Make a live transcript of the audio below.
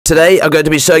Today, I'm going to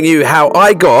be showing you how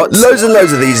I got loads and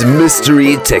loads of these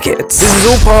mystery tickets. This is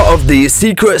all part of the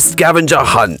secret scavenger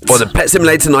hunt for the Pet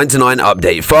Simulator 99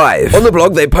 Update 5. On the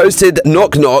blog, they posted,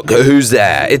 knock knock, who's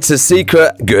there? It's a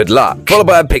secret, good luck. Followed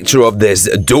by a picture of this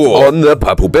door on the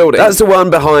purple building. That's the one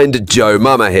behind Joe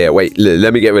Mama here. Wait,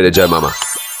 let me get rid of Joe Mama.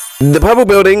 The purple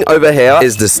building over here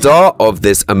is the start of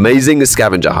this amazing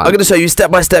scavenger hunt. I'm going to show you step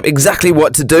by step exactly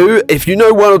what to do. If you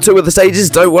know one or two of the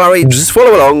stages, don't worry, just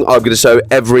follow along. I'm going to show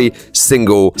every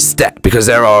single step because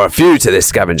there are a few to this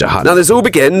scavenger hunt. Now, this all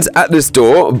begins at this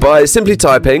door by simply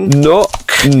typing knock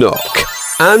knock.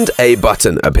 And a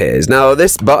button appears. Now,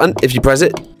 this button, if you press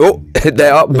it, oh,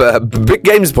 there are big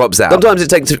games pops out. Sometimes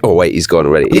it takes... Oh, wait, he's gone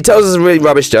already. He tells us a really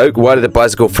rubbish joke. Why did the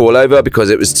bicycle fall over?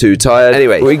 Because it was too tired.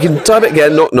 Anyway, we can type it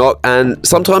again, knock, knock, and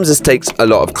sometimes this takes a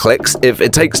lot of clicks. If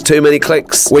it takes too many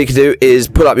clicks, what you can do is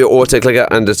put up your auto clicker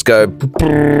and just go...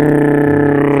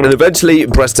 And eventually,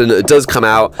 Preston does come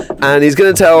out, and he's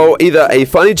going to tell either a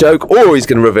funny joke or he's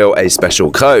going to reveal a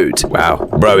special code. Wow,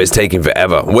 bro is taking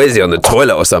forever. Where's he, on the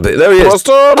toilet or something? There he is.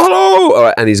 Preston, hello! All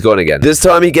right, and he's gone again. This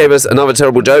time, he gave us another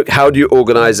terrible joke. How do you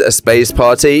organize a space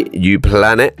party? You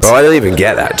plan it. Oh, I don't even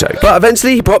get that joke. But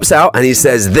eventually, he pops out, and he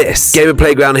says this. Gamer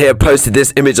Playground here posted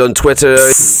this image on Twitter.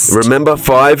 Remember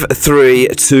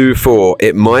 5324.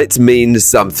 It might mean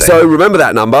something. So remember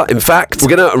that number. In fact,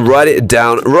 we're going to write it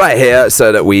down right here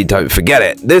so that we don't forget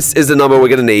it. This is the number we're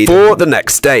going to need for the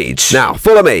next stage. Now,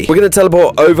 follow me. We're going to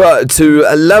teleport over to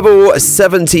level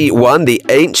 71, the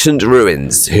ancient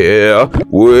ruins. Here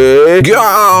we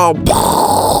go.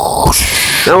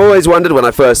 Now, I always wondered when I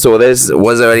first saw this,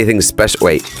 was there anything special?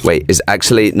 Wait, it's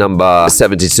actually number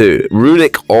 72,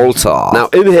 Runic Altar. Now,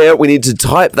 in here, we need to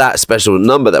type that special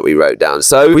number that we wrote down.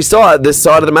 So, we start at this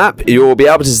side of the map. You'll be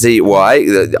able to see why.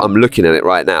 I'm looking at it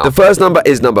right now. The first number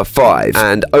is number 5,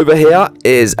 and over here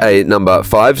is a number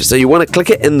 5. So, you want to click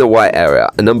it in the white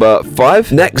area. And number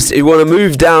 5. Next, you want to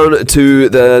move down to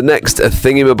the next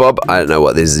thingamabob. I don't know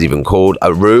what this is even called.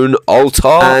 A rune altar.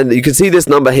 And you can see this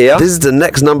number here. This is the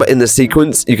next number in the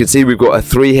sequence. You can see we've got a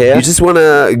 3 here. You just want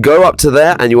to go up to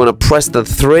there and you want to press the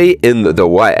 3 in the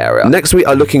white area. Next, we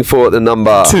are looking for the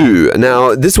number 2.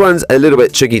 Now, this one's a little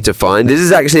bit tricky to find. This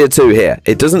is actually a 2 here.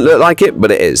 It doesn't look like it,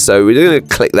 but it is. So we're going to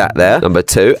click that there, number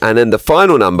 2. And then the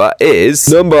final number is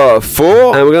number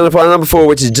 4. And we're going to find number 4,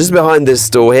 which is just behind this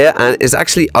door here. And it's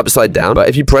actually upside down. But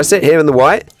if you press it here in the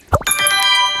white...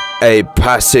 A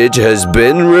passage has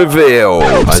been revealed.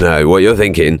 I know what you're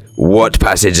thinking. What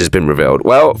passage has been revealed?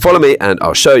 Well, follow me and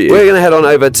I'll show you. We're going to head on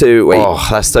over to... Wait. Oh,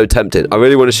 that's so tempting. I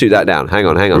really want to shoot that down. Hang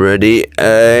on. Ready,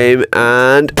 aim,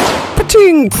 and...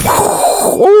 Pa-ting!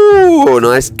 Oh,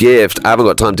 nice gift. I haven't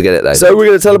got time to get it though. So we're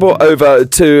going to teleport over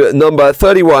to number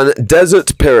 31,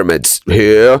 Desert Pyramids.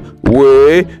 Here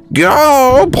we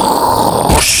go.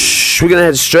 We're going to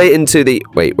head straight into the...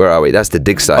 Wait, where are we? That's the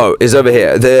dig site. Oh, it's over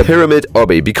here. The Pyramid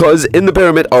Obby. Because in the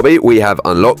Pyramid Obby, we have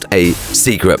unlocked a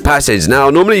secret passage.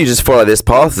 Now, normally you just follow this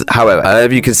path. However,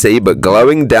 as you can see, but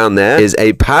glowing down there is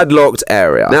a padlocked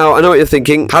area. Now, I know what you're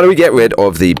thinking. How do we get rid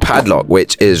of the padlock,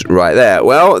 which is right there?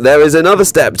 Well, there is another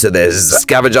step to this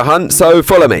scavenger hunt, so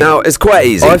follow me. Now, it's quite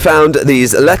easy. I found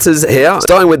these letters here,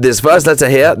 starting with this first letter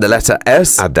here, the letter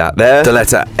S. Add that there. The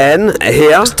letter N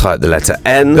here. Just type the letter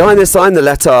N. Behind this sign, the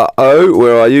letter O.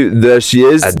 Where are you? There she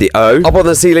is. At the O. Up on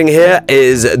the ceiling here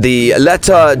is the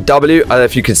letter W. I don't know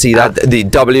if you can see that. The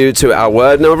W to our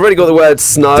word. Now, I've already got the word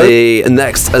snow. The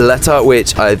next letter,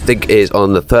 which I think is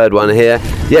on the third one here.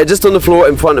 Yeah, just on the floor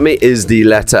in front of me is the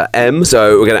letter M.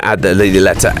 So we're going to add the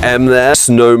letter M there.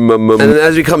 Snow. And then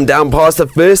as we come down past the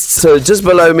fist, so just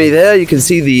below me there, you can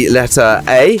see the letter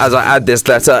A. As I add this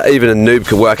letter, even a noob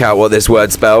can work out what this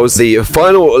word spells. The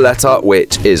final letter,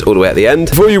 which is all the way at the end.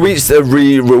 Before you reach the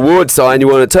reward sign, you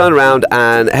want to turn around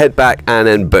and head back, and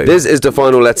then boom. This is the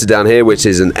final letter down here, which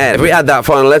is an N. If we add that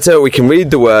final letter, we can read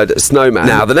the word snowman.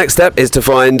 Now, the next step is to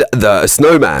find the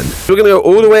snowman. We're going to go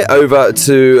all the way over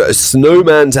to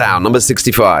Snowman Town, number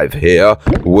 65. Here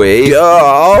we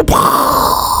go.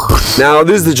 Now,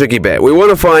 this is the tricky bit. We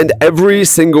want to find every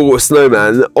single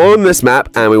snowman on this map,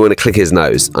 and we want to click his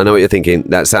nose. I know what you're thinking.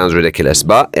 That sounds ridiculous,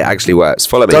 but it actually works.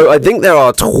 Follow me. So, I think there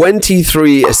are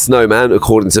 23 snowmen,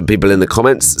 according to people in the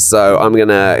comments. So, I'm going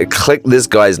to click this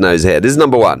guy's nose here. This is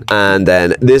number 1. And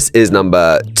then this is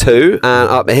number 2. And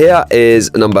up here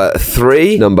is number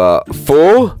 3, number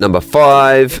 4, number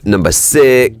 5, number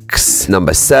 6,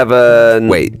 number 7.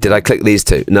 Wait, did I click these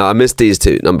 2? No, I missed these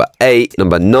 2. Number 8,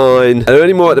 number 9. Are there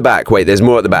any more at the the back. Wait, there's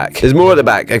more at the back. There's more at the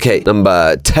back. Okay,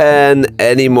 number 10.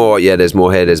 Any more? Yeah, there's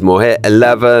more here. There's more here.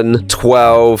 11,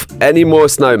 12. Any more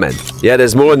snowmen? Yeah,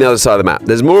 there's more on the other side of the map.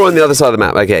 There's more on the other side of the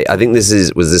map. Okay, I think this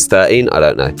is, was this 13? I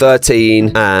don't know.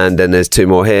 13, and then there's 2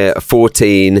 more here.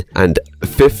 14 and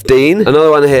 15.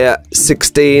 Another one here.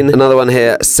 16. Another one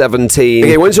here. 17.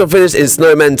 Okay, once you're finished in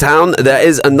Snowman Town, there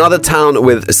is another town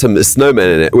with some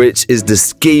snowmen in it, which is the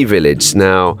Ski Village.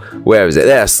 Now, where is it?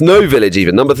 There, Snow Village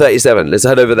even, number 37. Let's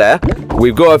head over there.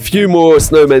 We've got a few more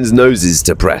snowmen's noses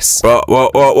to press.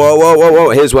 Whoa.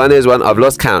 Here's one. I've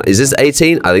lost count. Is this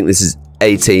 18? I think this is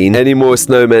 18. Any more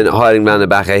snowmen hiding around the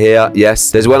back of here?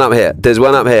 Yes. There's one up here.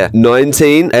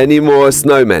 19. Any more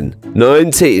snowmen?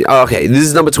 19. Oh, okay, this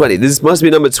is number 20. This must be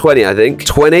number 20, I think.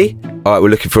 20? All right, we're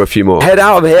looking for a few more. Head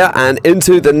out of here and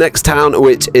into the next town,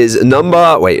 which is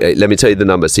number... Wait, let me tell you the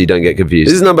number so you don't get confused.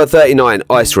 This is number 39,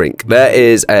 Ice Rink. There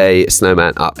is a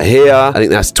snowman up here. I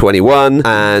think that's 21.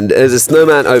 And there's a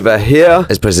snowman over here.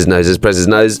 Let's press his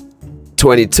nose.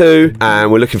 22,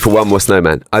 and we're looking for one more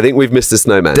snowman. I think we've missed a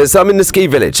snowman. There's some in the Ski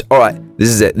Village. All right, this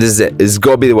is it. This has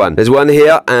got to be the one. There's one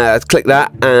here. Click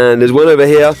that, and there's one over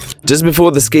here just before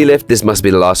the ski lift. This must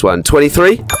be the last one.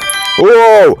 23.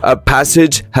 Whoa! A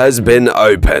passage has been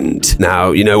opened. Now,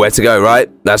 you know where to go, right?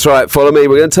 That's right. Follow me.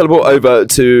 We're going to teleport over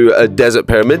to a desert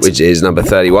pyramid, which is number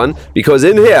 31, because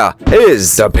in here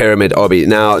is the pyramid obby.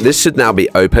 Now, this should now be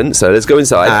open, so let's go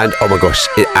inside. And, oh my gosh,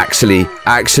 it actually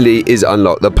is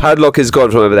unlocked. The padlock is gone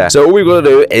from over there. So all we've got to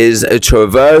do is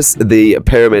traverse the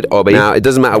pyramid obby. Now, it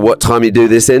doesn't matter what time you do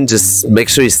this in, just make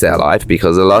sure you stay alive,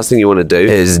 because the last thing you want to do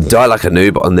is die like a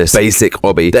noob on this basic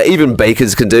obby that even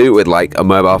bakers can do with, like, a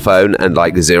mobile phone and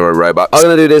like 0 Robux. I'm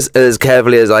gonna do this as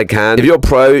carefully as I can. If you're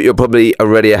pro, you're probably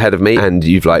already ahead of me and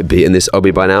you've like beaten this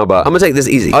obby by now, but I'm gonna take this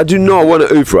easy. I do not want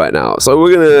to oof right now, so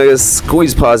we're gonna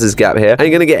squeeze past this gap here. I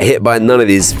ain't gonna get hit by none of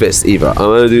these fists either. I'm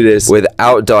gonna do this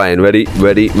without dying. Ready.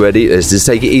 Let's just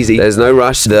take it easy. There's no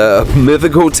rush. The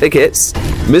mythical tickets,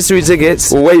 mystery tickets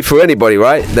will wait for anybody,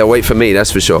 right? They'll wait for me,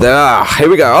 that's for sure. Here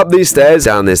we go, up these stairs,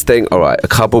 down this thing. All right, a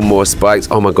couple more spikes.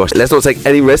 Oh my gosh, let's not take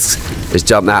any risks. Let's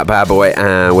jump that bad boy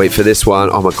and wait for this one.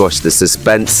 Oh my gosh, the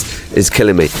suspense is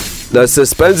killing me.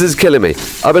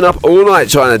 I've been up all night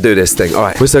trying to do this thing. All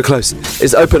right, we're so close.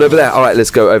 It's open over there. All right,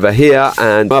 let's go over here.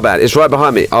 And my bad, it's right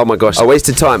behind me. Oh my gosh, I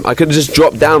wasted time. I could have just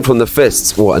dropped down from the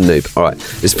fists. What a noob. All right,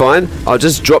 it's fine. I'll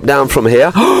just drop down from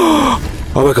here. Oh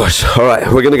my gosh. All right,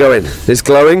 we're going to go in. It's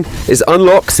glowing. It's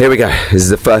unlocked. Here we go. This is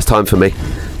the first time for me.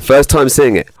 First time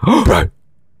seeing it. Bro,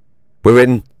 we're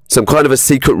in some kind of a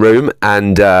secret room,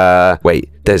 and wait,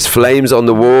 there's flames on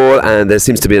the wall, and there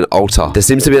seems to be an altar.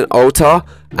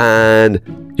 And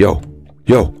yo,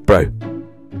 bro,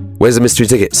 where's the mystery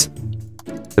tickets?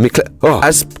 Let me click. Oh,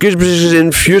 as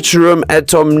in futurum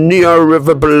et omnia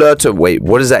reverberatum. Wait,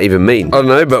 what does that even mean? I don't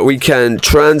know, but we can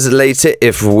translate it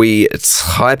if we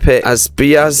type it as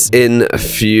bias in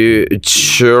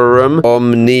futurum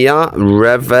omnia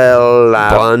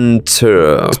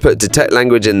revelabantur. Let's put detect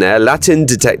language in there. Latin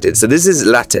detected. So this is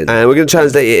Latin, and we're going to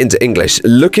translate it into English.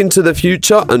 Look into the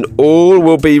future, and all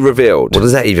will be revealed. What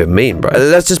does that even mean, bro?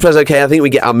 Let's just press OK. I think we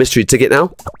get our mystery ticket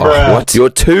now. Oh, what? You're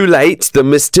too late. The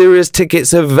mysterious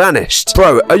tickets have vanished.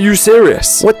 Bro, are you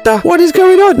serious? What is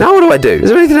going on? Now what do I do? Is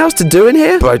there anything else to do in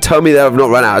here? Bro, tell me that I've not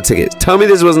run out of tickets. Tell me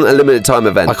this wasn't a limited time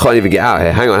event. I can't even get out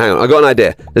here. Hang on. I got an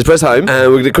idea. Let's press home, and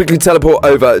we're going to quickly teleport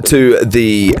over to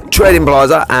the trading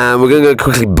plaza, and we're going to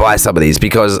quickly buy some of these,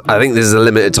 because I think this is a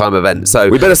limited time event. So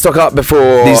we better stock up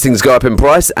before these things go up in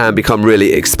price and become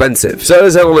really expensive. So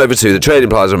let's head on over to the trading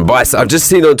plaza and buy some. I've just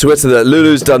seen on Twitter that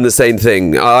Lulu's done the same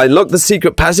thing. I unlocked the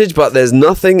secret passage, but there's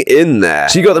nothing in there.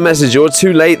 She got the message, you're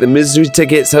too late. The mystery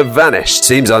tickets have vanished.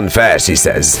 Seems unfair, she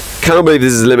says. Can't believe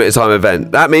this is a limited time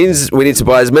event. That means we need to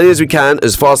buy as many as we can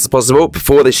as fast as possible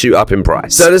before they shoot up in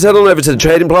price. So let's head on over to the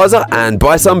trading plaza and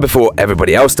buy some before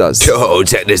everybody else does. Oh,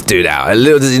 check this dude out.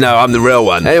 Little does he know I'm the real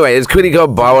one. Anyway, let's quickly go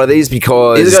buy one of these,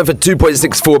 because these are going for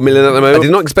 2.64 million at the moment. I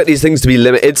did not expect these things to be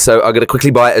limited, so I'm going to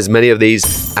quickly buy as many of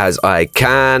these as I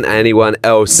can. Anyone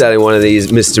else selling one of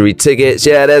these mystery tickets?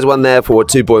 Yeah, there's one there for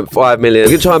 2.5 million. We're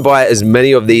going to try and buy as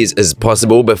many of these as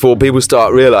possible before people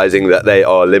start realizing that they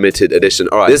are limited edition.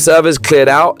 All right, this server's cleared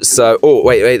out, so oh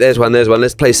wait, there's one.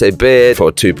 Let's place a bid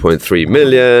for 2.3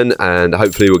 million, and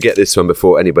hopefully we'll get this one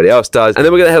before anybody else does. And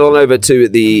then we're gonna head on over to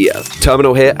the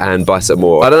terminal here and buy some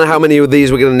more. I don't know how many of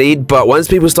these we're gonna need, but once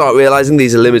people start realizing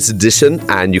these are limited edition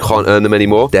and you can't earn them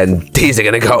anymore, then these are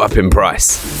gonna go up in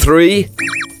price. 3,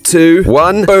 2,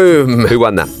 1. Boom. Who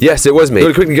won that? Yes, it was me. I'm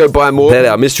gonna quickly go buy more. There they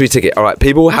are. Mystery ticket. All right,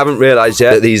 people haven't realized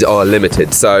yet that these are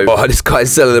limited. So, this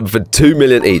guy's selling them for 2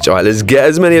 million each. All right, let's get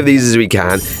as many of these as we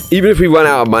can. Even if we run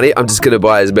out of money, I'm just gonna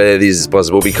buy as many of these as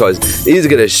possible because these are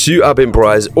gonna shoot up in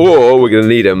price, or we're gonna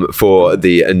need them for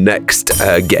the next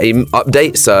game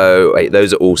update. So, wait,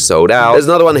 those are all sold out. There's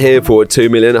another one here for 2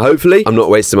 million. Hopefully, I'm not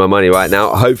wasting my money right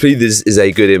now. Hopefully, this is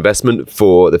a good investment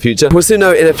for the future. We'll soon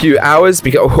know in a few hours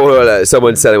because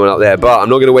someone's selling one up there, but I'm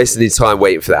not gonna waste any time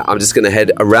waiting for that. I'm just gonna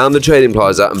head around the trading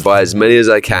plaza and buy as many as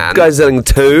I can. This guy's selling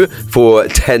 2 for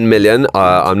 10 million.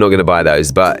 I'm not gonna buy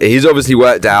those, but he's obviously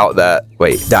worked out that.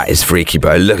 Wait, that is freaky,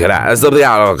 bro. Look at that. That's something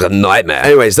out like a nightmare.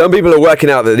 Anyway, some people are working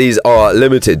out that these are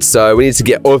limited, so we need to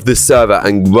get off this server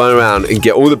and run around and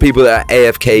get all the people that are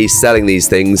AFK selling these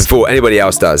things before anybody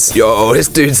else does. Yo, this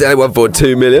dude's selling one for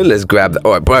 2 million. Let's grab that.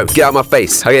 All right, bro, get out of my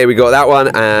face. Okay, we got that one,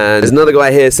 and there's another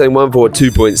guy here selling one for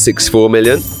 2.64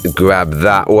 million. Grab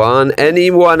that one.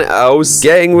 Anyone else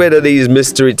getting rid of these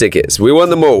mystery tickets? We want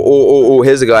them all. Oh,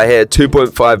 here's a guy here,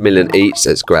 2.5 million each.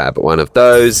 Let's grab one of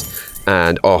those.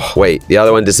 And, oh, wait, the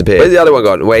other one disappeared. Where's the other one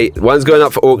gone? Wait, one's going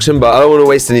up for auction, but I don't want to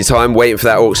waste any time waiting for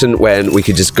that auction when we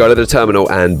could just go to the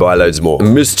terminal and buy loads more.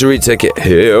 Mystery ticket,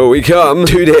 here we come.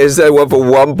 Dude, here's one for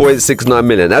 1.69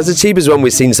 million. That's the cheapest one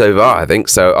we've seen so far, I think,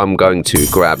 so I'm going to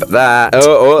grab that.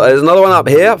 Oh, there's another one up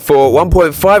here for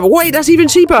 1.5. Wait, that's even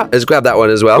cheaper. Let's grab that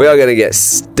one as well. We are going to get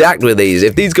stacked with these.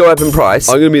 If these go up in price,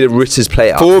 I'm going to be the richest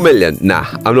player. 4 million. Nah,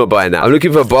 I'm not buying that. I'm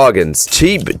looking for bargains.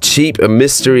 Cheap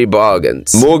mystery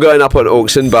bargains. More going up on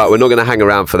auction, but we're not going to hang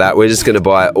around for that. We're just going to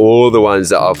buy all the ones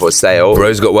that are for sale.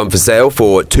 Bro's got one for sale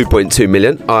for 2.2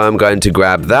 million. I'm going to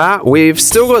grab that. We've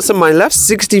still got some money left.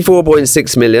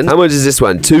 64.6 million. How much is this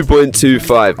one?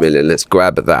 2.25 million. Let's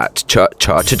grab that.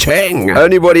 Cha-cha-cha-ching.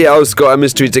 Anybody else got a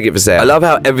mystery ticket for sale? I love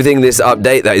how everything in this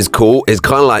update that is cool is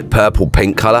kind of like purple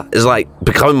pink color. It's like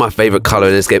becoming my favorite color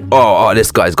in this game. Oh,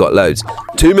 this guy's got loads.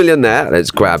 2 million there.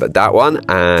 Let's grab that one.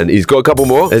 And he's got a couple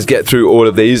more. Let's get through all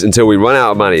of these until we run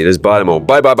out of money. Let's buy them all.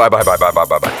 Bye.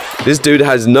 This dude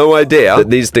has no idea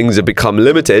that these things have become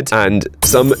limited, and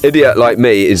some idiot like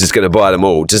me is just going to buy them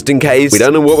all, just in case. We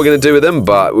don't know what we're going to do with them,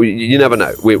 but you never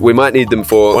know. We might need them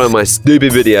for one of my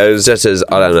stupid videos, such as,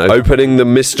 I don't know, opening the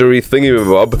mystery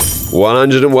thingy-bob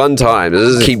 101 times.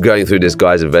 Let's just keep going through this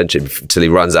guy's adventure until he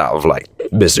runs out of, like,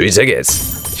 mystery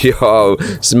tickets. Yo,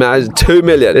 smash 2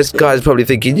 million. This guy's probably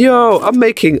thinking, yo, I'm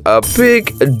making a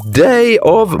big day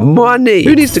of money.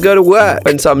 Who needs to go to work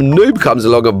when some noob comes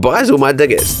along and buys all my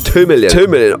tickets? 2 million. 2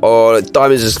 million. Oh,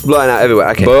 diamonds just flying out everywhere.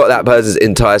 Okay, bought that person's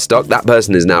entire stock. That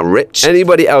person is now rich.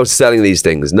 Anybody else selling these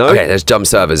things? No? Okay, let's jump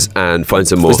servers and find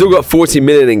some more. We've still got 40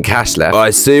 million in cash left.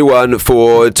 I see one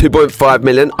for 2.5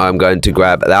 million. I'm going to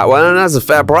grab that one, and that's a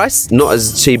fair price. Not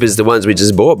as cheap as the ones we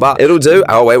just bought, but it'll do.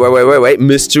 Oh, wait.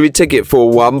 Mystery ticket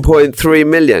for 1.3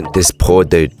 million. This poor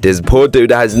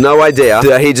dude has no idea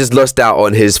that he just lost out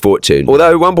on his fortune.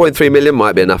 Although 1.3 million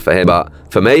might be enough for him, but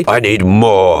for me, I need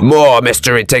more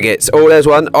mystery tickets. Oh, there's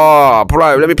one. Oh,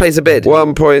 bro, let me place a bid.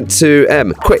 1.2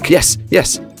 M. Quick, yes.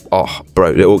 Oh,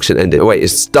 bro, the auction ended. Oh, wait,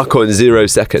 it's stuck on 0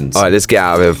 seconds. All right, let's get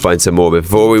out of here and find some more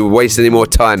before we waste any more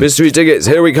time. Mystery tickets,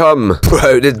 here we come.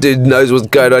 Bro, this dude knows what's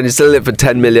going on. He's selling it for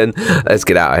 10 million. Let's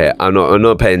get out of here. I'm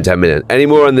not paying 10 million. Any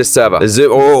more on this server?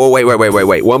 Oh, wait.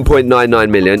 1.99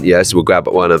 million. Yes, we'll grab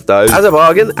one of those as a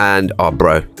bargain. And, oh,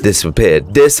 bro,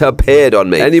 disappeared on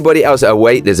me. Anybody else? Oh,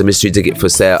 wait, there's a mystery ticket for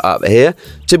sale up here.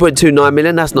 2.29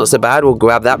 million. That's not so bad. We'll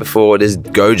grab that before this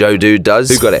Gojo dude does.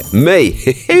 Who got it? Me.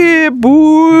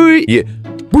 Boy. Yeah.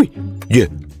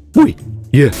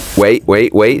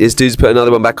 Wait. This dude's put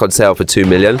another one back on sale for 2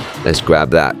 million. Let's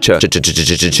grab that.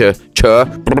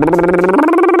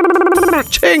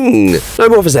 Ching! No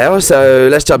more for sale, so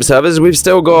let's jump servers. We've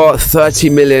still got 30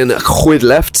 million quid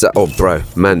left. Oh, bro.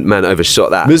 Man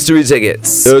overshot that. Mystery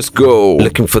tickets. Let's go.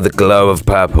 Looking for the glow of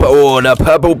purple. Oh, the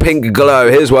purple-pink glow.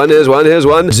 Here's one.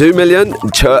 2 million.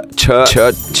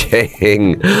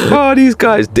 Ching. Oh, these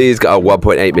guys. Oh,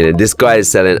 1.8 million. This guy is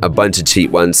selling a bunch of cheap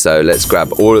ones, so let's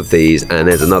grab all of these. And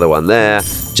there's another one there.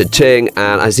 Cha-ching.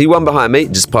 And I see one behind me.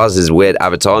 Just past his weird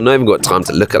avatar. Not even got time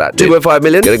to look at that. 2.5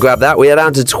 million. Gonna grab that. We are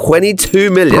down to 22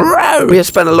 million. Bro, we have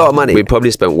spent a lot of money. We probably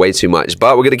spent way too much,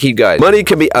 but we're gonna keep going. Money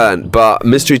can be earned, but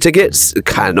mystery tickets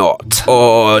cannot.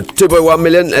 Oh, 2.1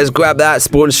 million. Let's grab that.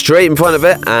 Spawn straight in front of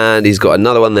it, and he's got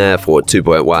another one there for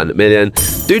 2.1 million.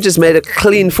 Dude just made a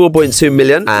clean 4.2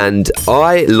 million, and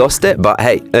I lost it, but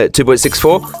hey,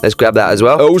 2.64. Let's grab that as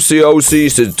well. OC,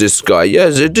 says this guy.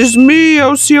 Yes, it is me,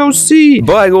 OC.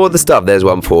 Buying all the stuff. There's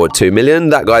one for 2 million.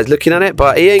 That guy's looking at it,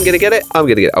 but he ain't gonna get it. I'm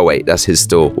gonna get it. Oh, wait, that's his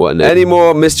store. What? Any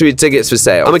more mystery tickets tickets for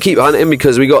sale. I'm gonna keep hunting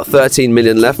because we got 13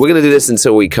 million left. We're gonna do this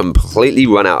until we completely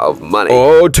run out of money.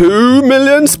 Oh, 2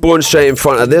 million. Spawn straight in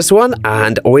front of this one,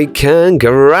 and we can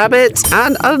grab it.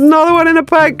 And another one in a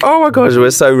pack. Oh my gosh,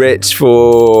 we're so rich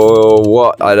for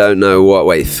what? I don't know what.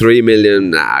 Wait, 3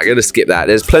 million. Nah, I'm gonna skip that.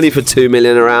 There's plenty for 2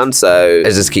 million around, so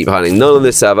let's just keep hunting. None on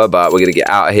this server, but we're gonna get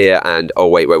out of here. And oh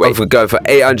wait. If we're going for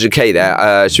 800k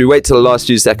there, should we wait till the last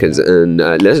few seconds and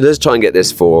let's try and get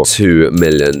this for 2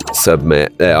 million.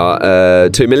 Submit. There are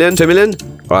 2 million. 2 million.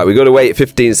 All right, we got to wait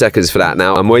 15 seconds for that.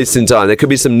 Now I'm wasting time. There could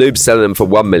be some noobs selling them for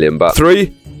 1 million, but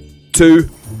 3, 2,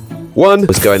 1.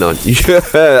 What's going on?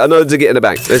 I know to get in the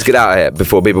bank. Let's get out of here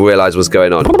before people realize what's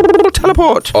going on.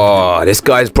 Teleport. Oh, this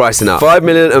guy's pricing up. 5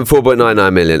 million and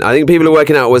 4.99 million. I think people are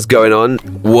working out what's going on.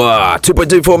 Wow,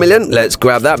 2.24 million. Let's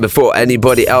grab that before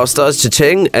anybody else does.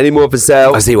 Cha-ching. Any more for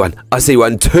sale? I see one.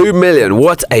 2 million.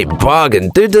 What a bargain.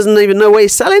 Dude doesn't even know what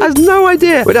he's selling. Has no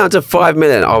idea. We're down to 5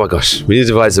 million. Oh my gosh. We need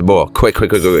to buy some more. Quick. I'm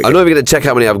not even going to check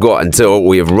how many I've got until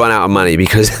we've run out of money,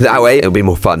 because that way it'll be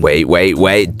more fun. Wait.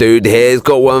 Dude here's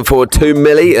got one for 2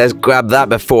 milli. Let's grab that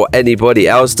before anybody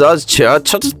else does.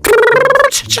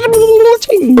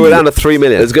 We're down to 3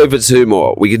 million. Let's go for 2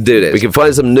 more. We can do this. We can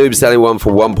find some noobs selling one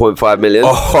for 1.5 million.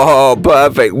 Oh,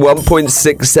 perfect.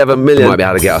 1.67 million. We might be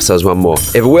able to get ourselves one more.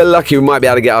 If we're lucky, we might be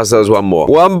able to get ourselves one more.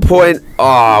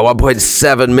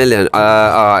 1.7 million. All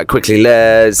right, quickly.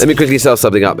 Let me quickly sell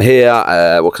something up here.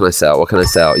 What can I sell?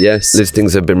 Yes,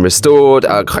 listings have been restored.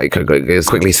 Okay, let's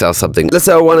quickly sell something. Let's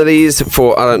sell one of these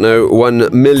for, I don't know, 1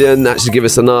 million. That should give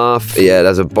us enough. Yeah,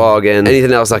 that's a bargain.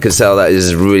 Anything else I could sell that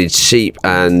is really cheap?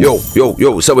 And yo,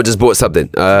 someone just bought something.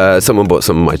 Someone bought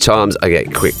some of my charms. Okay,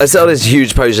 quick. Let's sell this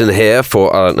huge potion here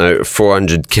for, I don't know,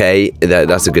 400k.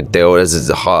 That's a good deal. This is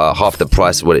half the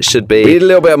price of what it should be. We need a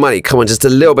little bit of money. Come on, just a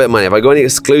little bit of money. Have I got any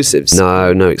exclusives?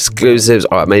 No exclusives.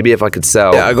 All right, maybe if I could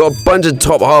sell. Yeah, I got a bunch of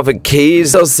top half of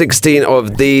keys. Sell 16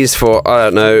 of these for, I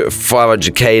don't know,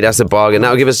 500k. That's a bargain.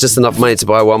 That'll give us just enough money to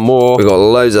buy one more. We've got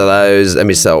loads of those. Let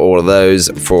me sell all of those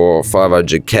for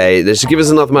 500k. This should give us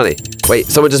enough money. Wait,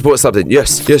 someone just bought something.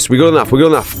 Yes, we got enough.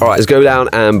 All right, let's go down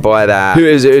and buy that. Who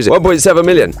is it? 1.7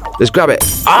 million. Let's grab it.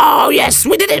 Oh, yes,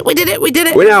 we did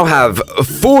it. We now have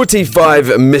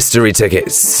 45 mystery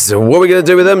tickets. So what are we going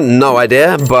to do with them? No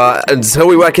idea, but until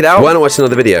we work it out, why not watch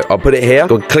another video? I'll put it here.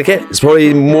 Go click it. It's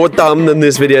probably more dumb than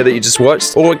this video that you just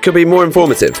watched, or it could be more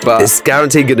informative, but it's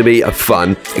guaranteed going to be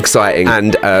fun, exciting,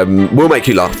 and will make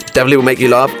you laugh. Definitely will make you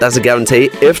laugh. That's a guarantee.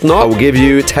 If not, I will give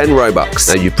you 10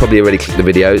 Robux. Now, you've probably already clicked the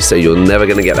video, so you're never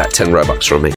going to get that 10 Robux from me.